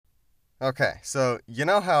Okay, so you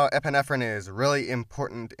know how epinephrine is really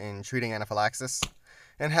important in treating anaphylaxis?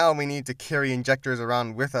 And how we need to carry injectors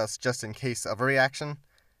around with us just in case of a reaction?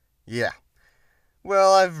 Yeah.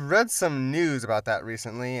 Well, I've read some news about that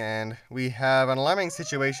recently, and we have an alarming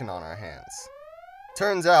situation on our hands.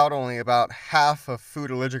 Turns out only about half of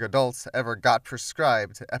food allergic adults ever got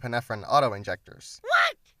prescribed epinephrine auto-injectors.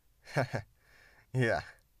 What? Yeah.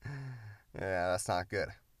 Yeah, that's not good.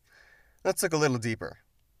 Let's look a little deeper.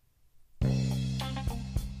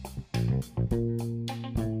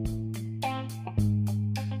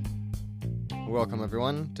 Welcome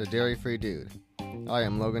everyone to Dairy Free Dude. I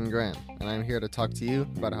am Logan Graham, and I'm here to talk to you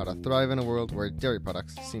about how to thrive in a world where dairy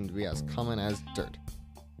products seem to be as common as dirt.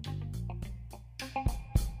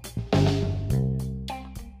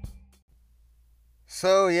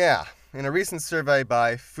 So yeah, in a recent survey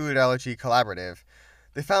by Food Allergy Collaborative,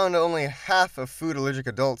 they found only half of food allergic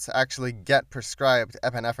adults actually get prescribed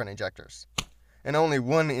epinephrine injectors, and only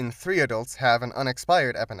 1 in 3 adults have an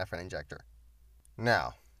unexpired epinephrine injector.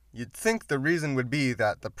 Now, you'd think the reason would be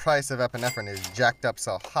that the price of epinephrine is jacked up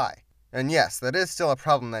so high. And yes, that is still a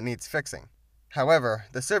problem that needs fixing. However,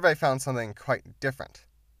 the survey found something quite different.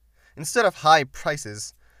 Instead of high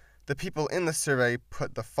prices, the people in the survey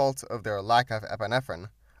put the fault of their lack of epinephrine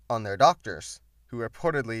on their doctors, who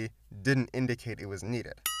reportedly didn't indicate it was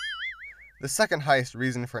needed. The second highest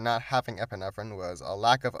reason for not having epinephrine was a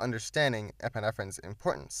lack of understanding epinephrine's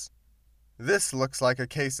importance. This looks like a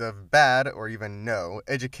case of bad, or even no,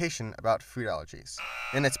 education about food allergies,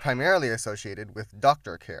 and it's primarily associated with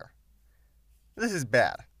doctor care. This is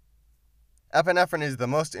bad. Epinephrine is the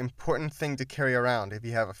most important thing to carry around if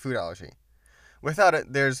you have a food allergy. Without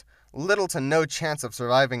it, there's little to no chance of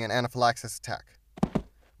surviving an anaphylaxis attack.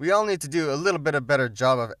 We all need to do a little bit of better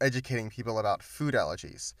job of educating people about food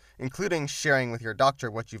allergies, including sharing with your doctor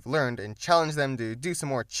what you've learned and challenge them to do some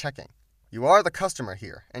more checking. You are the customer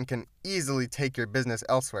here and can easily take your business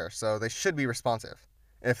elsewhere, so they should be responsive.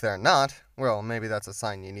 If they're not, well, maybe that's a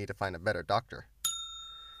sign you need to find a better doctor.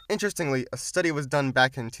 Interestingly, a study was done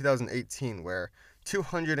back in 2018 where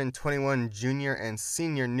 221 junior and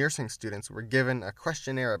senior nursing students were given a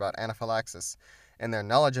questionnaire about anaphylaxis, and their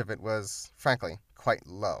knowledge of it was, frankly, quite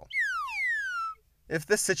low. If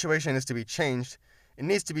this situation is to be changed, it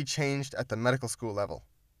needs to be changed at the medical school level.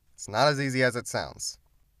 It's not as easy as it sounds.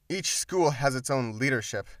 Each school has its own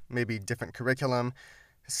leadership, maybe different curriculum,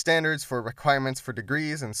 standards for requirements for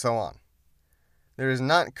degrees, and so on. There is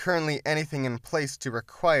not currently anything in place to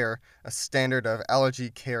require a standard of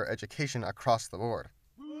allergy care education across the board.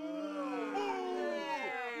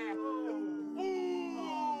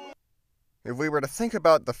 If we were to think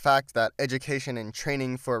about the fact that education and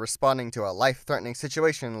training for responding to a life-threatening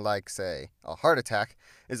situation like, say, a heart attack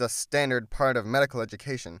is a standard part of medical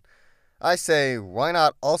education, I say, why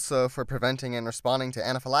not also for preventing and responding to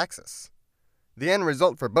anaphylaxis? The end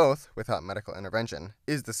result for both, without medical intervention,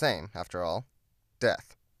 is the same, after all: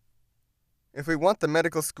 death. If we want the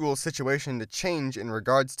medical school situation to change in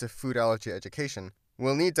regards to food allergy education,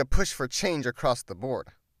 we'll need to push for change across the board.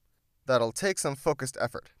 That'll take some focused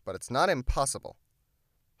effort, but it's not impossible.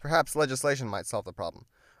 Perhaps legislation might solve the problem,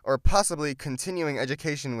 or possibly continuing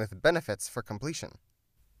education with benefits for completion.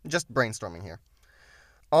 Just brainstorming here.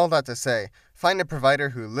 All that to say, find a provider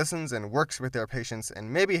who listens and works with their patients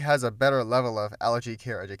and maybe has a better level of allergy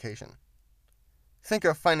care education. Think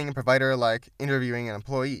of finding a provider like interviewing an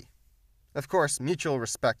employee. Of course, mutual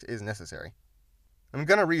respect is necessary. I'm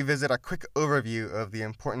going to revisit a quick overview of the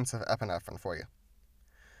importance of epinephrine for you.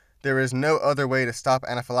 There is no other way to stop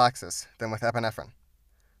anaphylaxis than with epinephrine.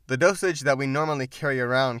 The dosage that we normally carry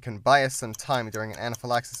around can buy us some time during an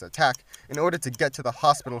anaphylaxis attack in order to get to the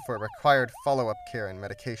hospital for required follow-up care and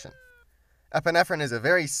medication. Epinephrine is a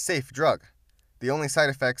very safe drug. The only side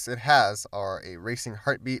effects it has are a racing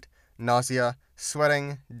heartbeat, nausea,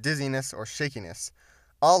 sweating, dizziness, or shakiness,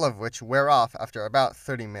 all of which wear off after about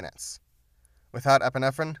 30 minutes. Without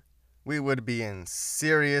epinephrine, we would be in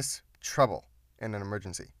serious trouble in an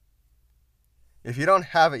emergency. If you don't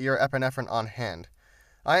have your epinephrine on hand,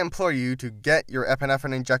 I implore you to get your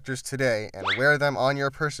epinephrine injectors today and wear them on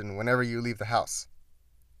your person whenever you leave the house.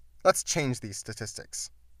 Let's change these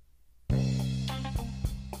statistics.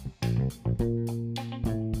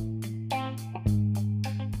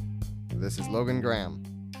 This is Logan Graham,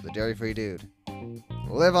 the Dairy Free Dude.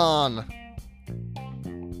 Live on!